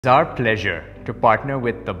It's our pleasure to partner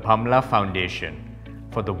with the Bhamla Foundation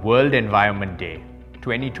for the World Environment Day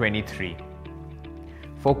 2023,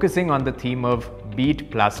 focusing on the theme of Beat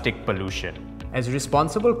Plastic Pollution. As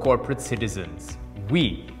responsible corporate citizens,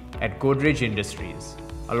 we at Godrej Industries,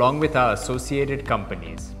 along with our associated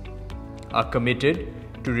companies, are committed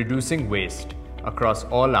to reducing waste across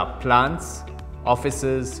all our plants,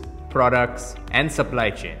 offices, products, and supply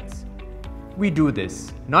chains. We do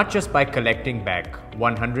this not just by collecting back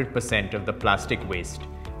 100% of the plastic waste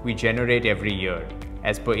we generate every year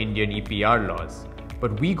as per Indian EPR laws,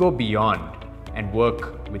 but we go beyond and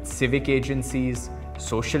work with civic agencies,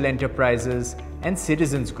 social enterprises, and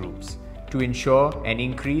citizens groups to ensure an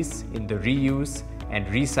increase in the reuse and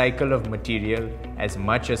recycle of material as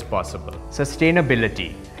much as possible.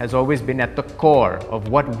 Sustainability has always been at the core of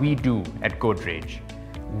what we do at Godrej.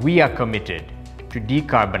 We are committed to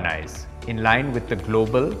decarbonize in line with the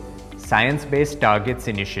Global Science-Based Targets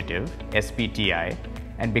Initiative (SBTi)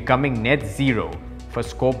 and becoming net zero for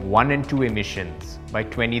Scope 1 and 2 emissions by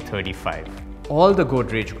 2035. All the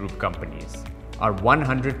Godrej Group companies are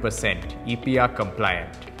 100% EPR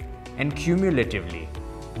compliant, and cumulatively,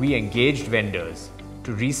 we engaged vendors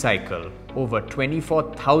to recycle over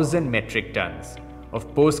 24,000 metric tons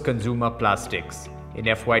of post-consumer plastics in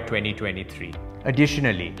FY 2023.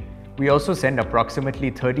 Additionally, we also send approximately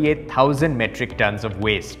 38,000 metric tons of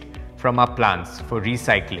waste from our plants for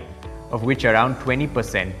recycling, of which around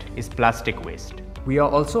 20% is plastic waste. We are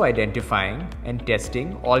also identifying and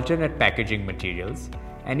testing alternate packaging materials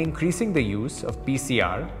and increasing the use of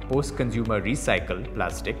PCR, post-consumer recycled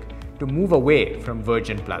plastic, to move away from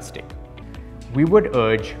virgin plastic. We would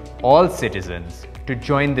urge all citizens to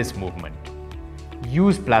join this movement.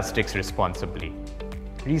 Use plastics responsibly,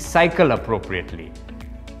 recycle appropriately,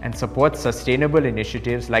 and support sustainable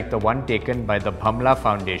initiatives like the one taken by the Bhamla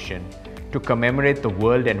Foundation to commemorate the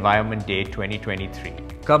World Environment Day 2023.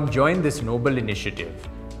 Come join this noble initiative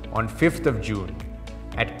on 5th of June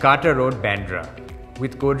at Carter Road, Bandra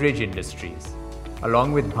with Godrej Industries,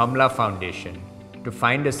 along with Bhamla Foundation, to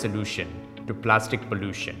find a solution to plastic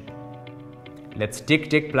pollution. Let's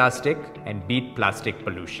tick plastic and beat plastic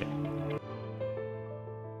pollution.